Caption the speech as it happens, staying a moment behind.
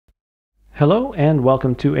Hello and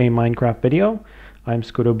welcome to a Minecraft video. I'm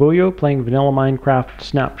Scudobuyo playing vanilla Minecraft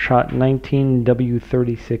snapshot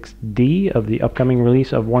 19W36D of the upcoming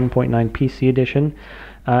release of 1.9 PC edition.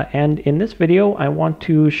 And in this video I want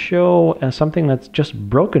to show something that's just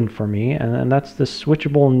broken for me, and that's the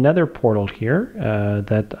switchable Nether portal here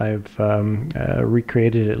that I've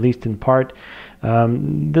recreated, at least in part.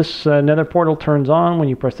 This Nether portal turns on when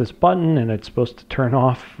you press this button, and it's supposed to turn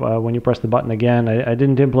off when you press the button again. I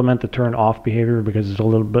didn't implement the turn off behavior because it's a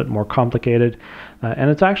little bit more complicated,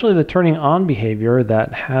 and it's actually the turning on behavior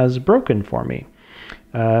that has broken for me.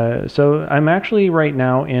 So I'm actually right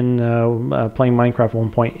now in playing Minecraft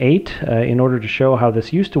 1.8 in order to show how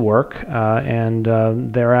this used to work, and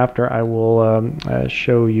thereafter I will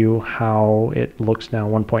show you how it looks now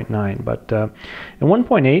 1.9. But in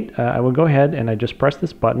 1.8 I would go ahead and I just press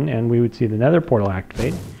this button and we would see the Nether portal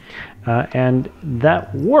activate. And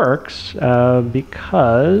that works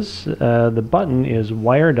because the button is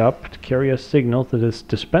wired up to carry a signal to this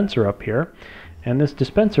dispenser up here. And this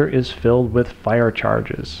dispenser is filled with fire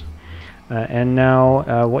charges. And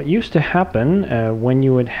now what used to happen when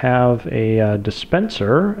you would have a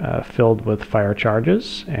dispenser filled with fire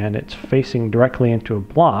charges and it's facing directly into a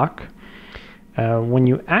block, when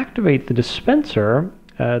you activate the dispenser,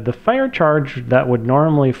 the fire charge that would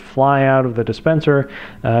normally fly out of the dispenser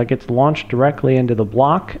gets launched directly into the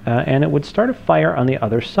block, and it would start a fire on the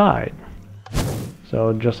other side.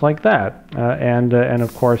 So just like that. And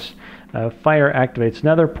of course, fire activates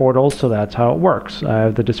Nether portals, so that's how it works.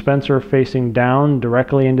 The dispenser facing down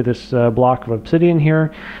directly into this block of obsidian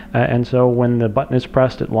here, and so when the button is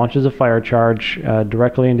pressed, it launches a fire charge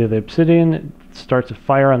directly into the obsidian. It starts a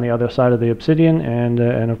fire on the other side of the obsidian,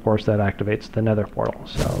 and of course that activates the Nether portal.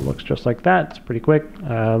 So it looks just like that. It's pretty quick.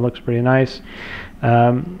 Looks pretty nice.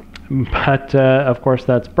 But of course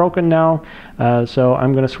that's broken now, so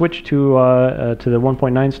I'm going to switch to the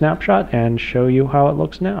 1.9 snapshot and show you how it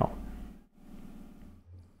looks now.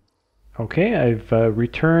 Okay, I've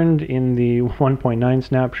returned in the 1.9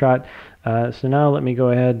 snapshot. So now let me go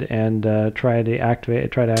ahead and try to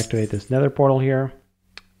activate this Nether portal here.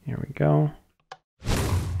 Here we go.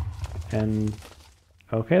 And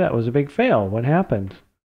okay, that was a big fail. What happened?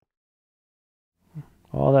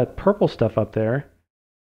 All that purple stuff up there.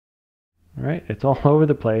 All right, it's all over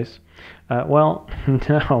the place. Well,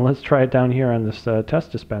 now let's try it down here on this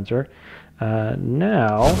test dispenser.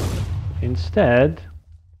 Now, instead,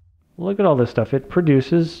 look at all this stuff. It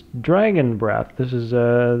produces dragon breath. This is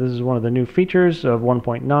one of the new features of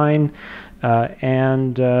 1.9,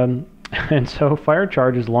 and so fire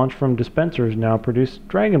charges launched from dispensers now produce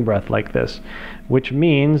dragon breath like this, which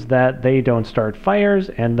means that they don't start fires,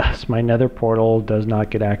 and thus my Nether portal does not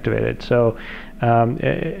get activated. So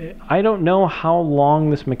I don't know how long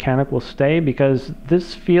this mechanic will stay, because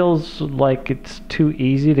this feels like it's too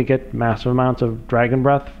easy to get massive amounts of dragon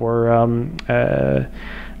breath for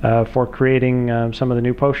creating some of the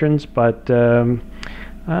new potions, but I'm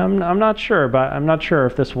not sure. But I'm not sure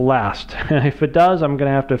if this will last. If it does, I'm going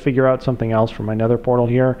to have to figure out something else for my Nether portal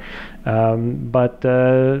here. But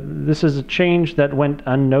this is a change that went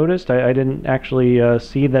unnoticed. I didn't actually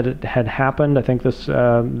see that it had happened. I think this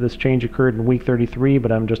change occurred in week 33,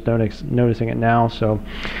 but I'm just noticing it now. So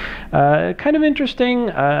kind of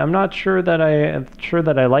interesting. I'm not sure that I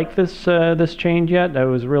like this change yet. I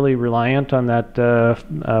was really reliant on that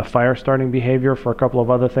fire starting behavior for a couple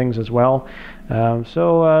of other things as well.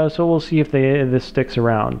 So we'll see if this sticks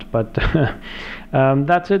around. But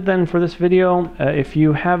that's it then for this video. If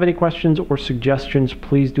you have any questions or suggestions,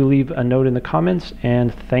 please do leave a note in the comments,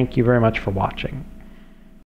 and thank you very much for watching.